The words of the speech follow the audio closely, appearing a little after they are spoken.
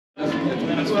Ladies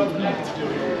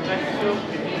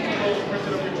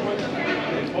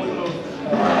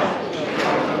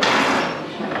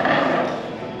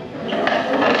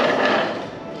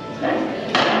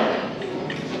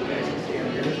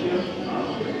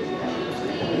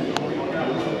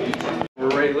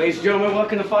and gentlemen,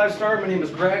 welcome to 5 Star. My name is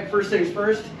Greg. First things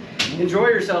first, enjoy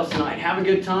yourselves tonight. Have a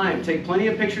good time. Take plenty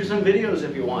of pictures and videos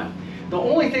if you want. The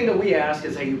only thing that we ask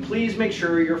is that you please make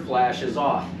sure your flash is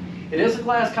off. It is a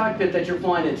glass cockpit that you're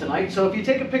flying in tonight, so if you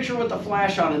take a picture with the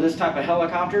flash on in this type of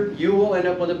helicopter, you will end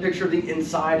up with a picture of the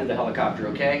inside of the helicopter,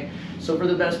 okay? So for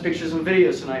the best pictures and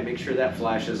videos tonight, make sure that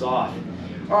flash is off.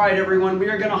 All right, everyone, we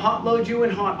are going to hot load you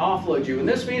and hot offload you, and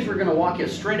this means we're going to walk you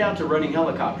straight out to running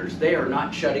helicopters. They are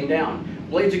not shutting down.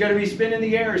 Blades are going to be spinning,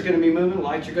 the air is going to be moving,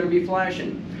 lights are going to be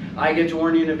flashing. I get to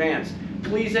warn you in advance.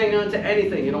 Please hang on to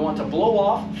anything. You don't want to blow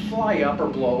off, fly up, or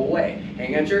blow away.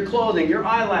 Hang on to your clothing, your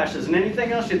eyelashes, and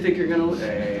anything else you think you're going to...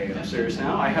 Hey, I'm serious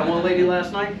now. I had one lady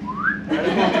last night.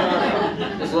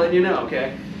 Just letting you know,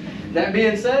 okay? That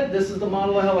being said, this is the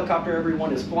model of helicopter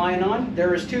everyone is flying on.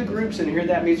 There is 2 groups in here.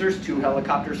 That means there's 2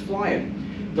 helicopters flying.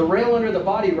 The rail under the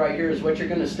body right here is what you're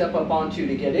going to step up onto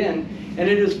to get in, and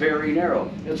it is very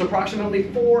narrow. It's approximately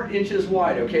 4 inches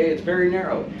wide, okay? It's very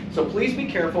narrow. So please be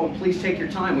careful and please take your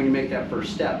time when you make that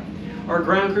first step. Our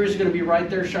ground crew is going to be right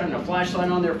there shining a flashlight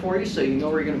on there for you so you know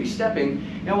where you're going to be stepping,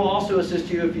 and we'll also assist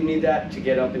you if you need that to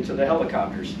get up into the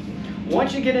helicopters.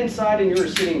 Once you get inside and you're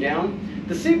sitting down,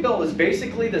 the seatbelt is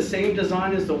basically the same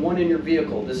design as the one in your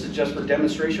vehicle. This is just for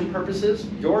demonstration purposes.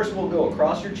 Yours will go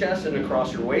across your chest and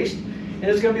across your waist, and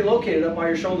it's going to be located up by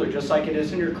your shoulder just like it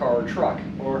is in your car or truck.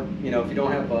 Or, you know, if you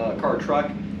don't have a car or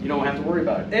truck, you don't have to worry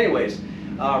about it. Anyways,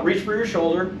 reach for your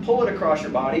shoulder, pull it across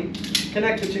your body,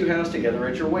 connect the 2 hands together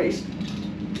at your waist.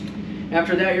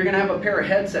 After that, you're going to have a pair of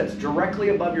headsets directly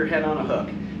above your head on a hook.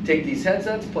 Take these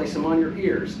headsets, place them on your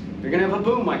ears. You're going to have a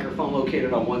boom microphone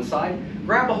located on one side.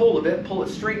 Grab a hold of it, pull it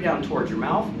straight down towards your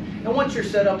mouth, and once you're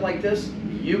set up like this,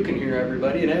 you can hear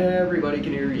everybody and everybody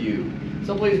can hear you.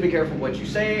 So please be careful what you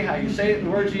say, how you say it, the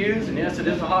words you use, and yes, it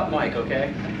is a hot mic,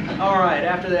 okay? All right,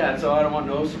 after that, so I don't want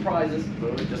no surprises,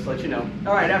 just let you know.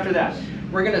 All right, after that,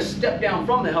 we're going to step down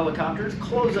from the helicopters,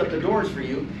 close up the doors for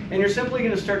you, and you're simply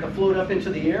going to start to float up into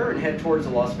the air and head towards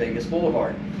the Las Vegas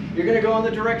Boulevard. You're going to go in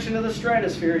the direction of the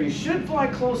stratosphere. You should fly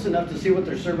close enough to see what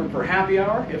they're serving for happy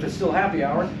hour. If it's still happy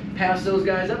hour, pass those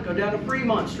guys up, go down to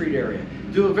Fremont Street area.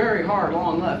 Do a very hard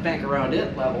long left, bank around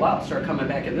it, level out, start coming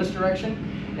back in this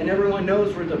direction. And everyone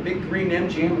knows where the big green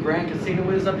MGM Grand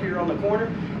Casino is up here on the corner.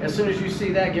 As soon as you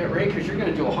see that, get ready, because you're going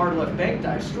to do a hard left bank,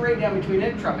 dive straight down between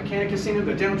it, Tropicana Casino,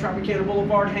 go down Tropicana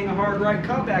Boulevard, hang a hard right,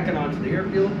 come back and onto the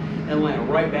airfield, and land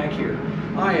right back here.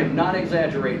 I am not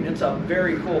exaggerating. It's a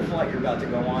very cool flight you're about to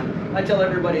go on. I tell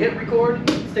everybody, hit record,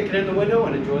 stick it in the window,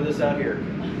 and enjoy this out here.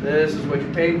 This is what you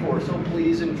paid for, so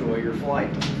please enjoy your flight.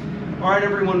 All right,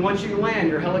 everyone, once you land,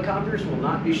 your helicopters will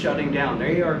not be shutting down.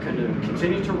 They are going to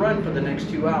continue to run for the next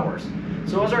 2 hours.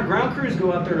 So as our ground crews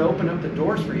go out there to open up the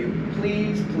doors for you,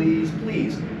 please, please,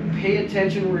 please pay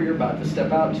attention where you're about to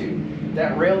step out to.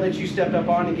 That rail that you stepped up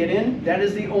on to get in, that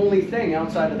is the only thing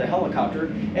outside of the helicopter,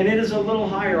 and it is a little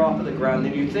higher off of the ground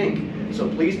than you think. So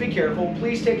please be careful,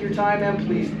 please take your time, and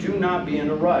please do not be in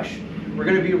a rush. We're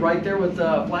going to be right there with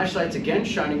flashlights again,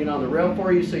 shining it on the rail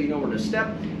for you so you know where to step,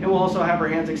 and we'll also have our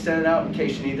hands extended out in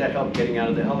case you need that help getting out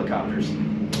of the helicopters.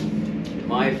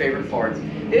 My favorite part.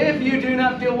 If you do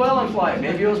not feel well in flight,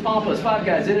 maybe it was Pampas, Five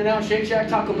Guys, In-N-Out, Shake Shack,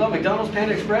 Taco Bell, McDonald's,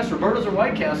 Panda Express, Roberto's, or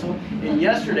White Castle, and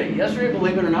yesterday,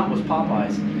 believe it or not, was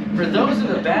Popeyes. For those in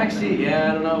the back seat, yeah,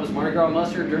 I don't know, it was Mardi Gras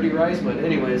mustard, dirty rice, but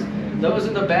anyways, those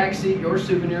in the back seat, your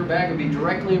souvenir bag will be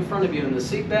directly in front of you in the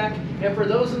seat back, and for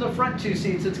those in the front 2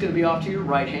 seats, it's going to be off to your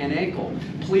right-hand ankle.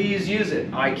 Please use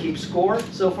it. I keep score.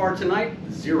 So far tonight,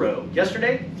 0.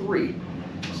 Yesterday, 3.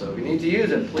 So if you need to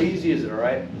use it, please use it, all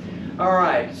right? All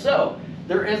right, so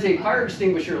there is a fire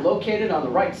extinguisher located on the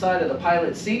right side of the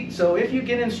pilot's seat, so if you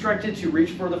get instructed to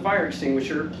reach for the fire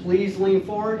extinguisher, please lean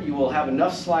forward. You will have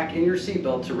enough slack in your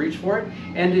seatbelt to reach for it,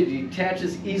 and it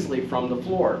detaches easily from the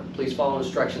floor. Please follow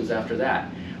instructions after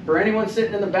that. For anyone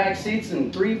sitting in the back seats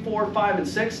in 3, 4, 5, and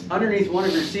 6, underneath one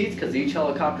of your seats, because each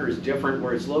helicopter is different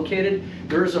where it's located,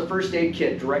 there is a first aid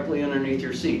kit directly underneath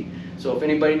your seat. So if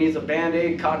anybody needs a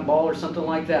Band-Aid, cotton ball, or something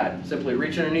like that, simply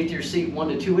reach underneath your seat 1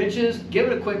 to 2 inches, give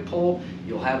it a quick pull,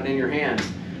 you'll have it in your hands.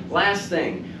 Last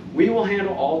thing, we will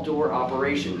handle all door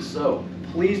operations, so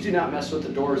please do not mess with the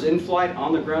doors in flight,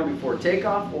 on the ground before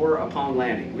takeoff, or upon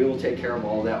landing. We will take care of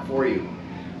all of that for you.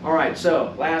 All right,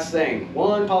 so last thing,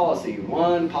 one policy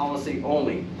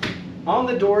only. On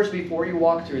the doors before you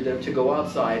walk through them to go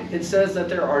outside, it says that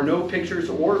there are no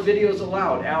pictures or videos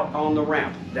allowed out on the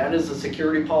ramp. That is a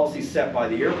security policy set by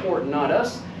the airport, not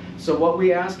us. So what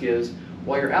we ask is,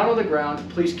 while you're out on the ground,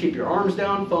 please keep your arms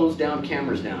down, phones down,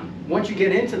 cameras down. Once you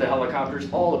get into the helicopters,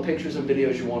 all the pictures and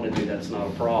videos you want to do, that's not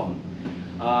a problem.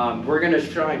 We're going to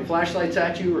shine flashlights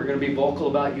at you. We're going to be vocal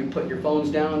about you putting your phones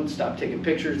down, stop taking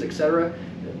pictures, etc.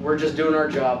 We're just doing our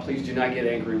job. Please do not get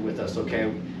angry with us,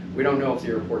 okay? We don't know if the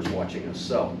airport's watching us.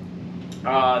 So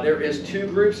there is 2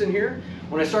 groups in here.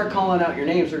 When I start calling out your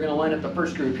names, they're going to line up the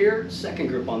first group here, second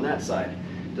group on that side.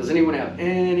 Does anyone have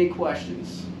any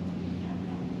questions?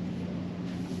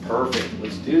 Perfect.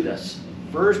 Let's do this.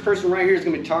 First person right here is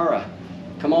going to be Tara.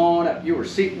 Come on up. You were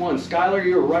seat 1. Skylar,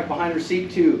 you were right behind her,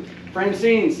 seat 2.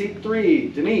 Francine, seat 3.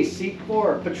 Denise, seat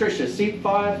 4. Patricia, seat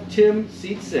 5. Tim,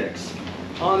 seat 6.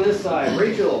 On this side,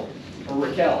 Rachel or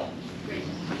Raquel?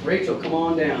 Rachel, come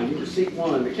on down. You were seat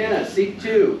 1. McKenna, seat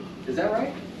 2. Is that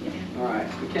right? Yeah. All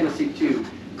right. McKenna, seat 2.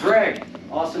 Greg,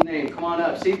 awesome name. Come on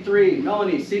up. Seat 3.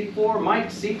 Melanie, seat 4. Mike,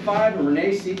 seat 5. And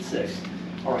Renee, seat 6.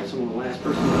 All right, so the last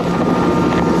person.